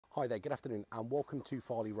Hi there, good afternoon and welcome to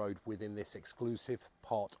Farnley Road within this exclusive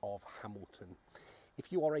part of Hamilton.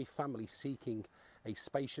 If you are a family seeking a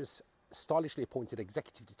spacious, stylishly appointed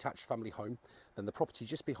executive detached family home, then the property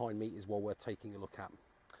just behind me is well worth taking a look at.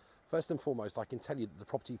 First and foremost, I can tell you that the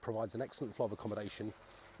property provides an excellent flow of accommodation,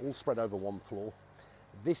 all spread over one floor.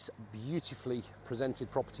 This beautifully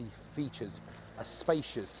presented property features a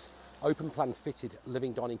spacious, open plan fitted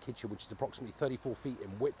living dining kitchen which is approximately 34 feet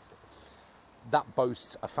in width. That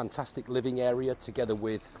boasts a fantastic living area together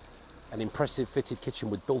with an impressive fitted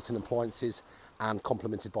kitchen with built-in appliances and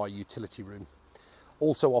complemented by a utility room.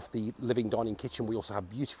 Also off the living dining kitchen, we also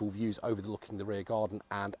have beautiful views overlooking the rear garden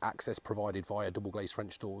and access provided via double glazed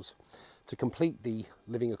French doors. To complete the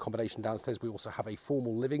living accommodation downstairs, we also have a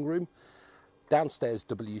formal living room, downstairs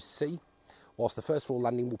WC, whilst the first floor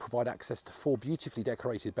landing will provide access to 4 beautifully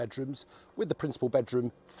decorated bedrooms, with the principal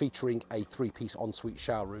bedroom featuring a 3-piece ensuite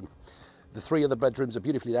shower room. The 3 other bedrooms are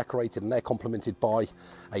beautifully decorated and they're complemented by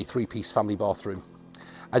a 3-piece family bathroom.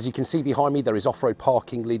 As you can see behind me, there is off-road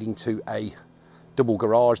parking leading to a double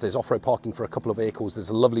garage. There's off-road parking for a couple of vehicles.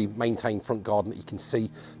 There's a lovely maintained front garden that you can see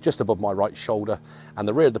just above my right shoulder. And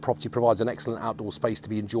the rear of the property provides an excellent outdoor space to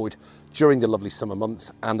be enjoyed during the lovely summer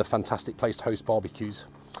months and a fantastic place to host barbecues.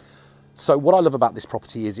 So what I love about this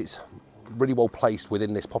property is it's really well placed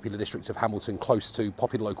within this popular district of Hamilton, close to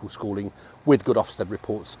popular local schooling with good Ofsted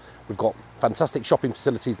reports. We've got fantastic shopping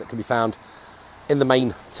facilities that can be found in the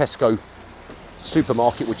main Tesco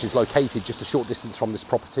supermarket, which is located just a short distance from this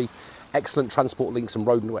property. Excellent transport links and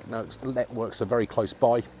road networks are very close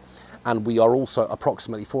by. And we are also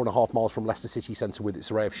approximately 4.5 miles from Leicester City Centre with its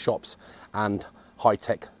array of shops and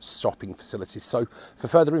high-tech shopping facilities. So for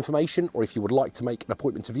further information, or if you would like to make an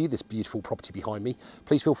appointment to view this beautiful property behind me,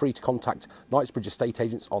 please feel free to contact Knightsbridge estate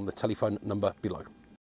agents on the telephone number below.